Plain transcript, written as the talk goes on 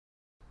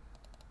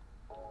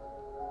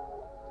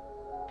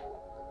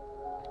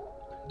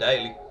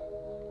Daily.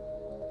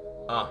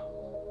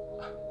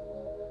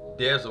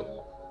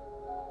 Dizzle.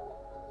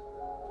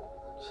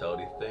 So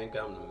they think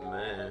I'm the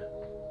man.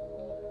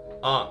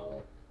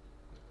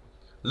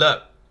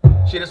 Look,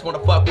 she just wanna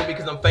fuck with me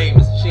cause I'm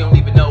famous. She don't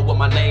even know what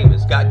my name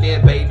is.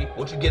 Goddamn baby,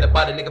 won't you get up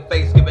out of nigga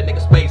face? Give a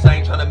nigga space, I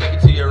ain't tryna make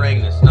it to your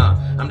anus. Nah,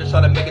 I'm just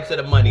tryna make it to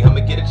the money.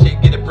 I'ma get a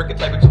chick, get a brick and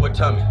tape it to her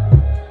tummy.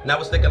 Now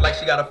it's thinking like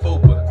she got a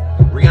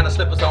fupa. Rihanna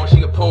slippers on,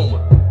 she a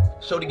Puma.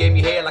 Shorty gave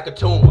me hair like a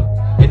tumor,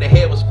 and the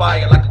hair was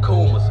fire like a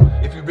Kuma's.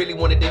 If you really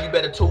want it, then you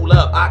better tool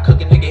up. I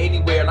cook a nigga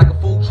anywhere like a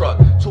food truck.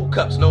 2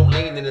 cups, no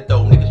lean in it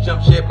though. Niggas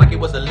jump ship like it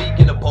was a leak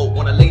in a boat.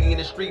 Want a lady in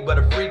the street, but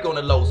a freak on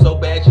the low. So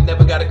bad she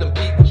never gotta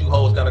compete with you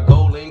hoes. Got a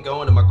gold link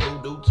going and my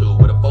crew do too.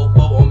 With a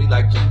 4-4 on me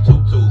like 2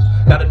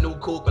 2-2s. Got a new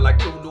coupe and like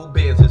 2 new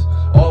Benzes.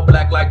 All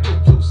black like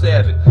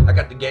 227. I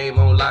got the game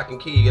on lock and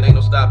key. It ain't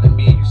no stopping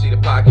me. You see the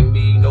pocket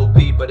me, no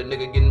beat, but a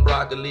nigga getting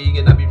broccoli.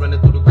 And I be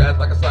running through the grass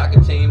like a soccer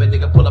team. A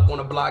nigga pull up on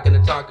the block and the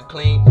Tonka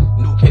clean.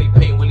 New Katy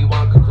Pink, Willy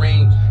Wonka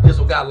green. This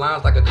one got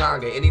lines like a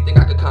conga. Anything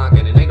I could conquer,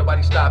 and ain't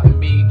nobody stopping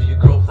me. Do your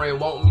girlfriend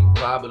want me?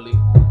 Probably.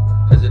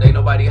 Cause it ain't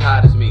nobody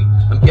hot as me.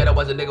 I'm ghetto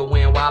as a nigga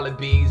wearing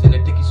wallabies. In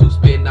a dicky suit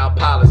spitting out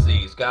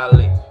policies.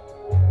 Golly.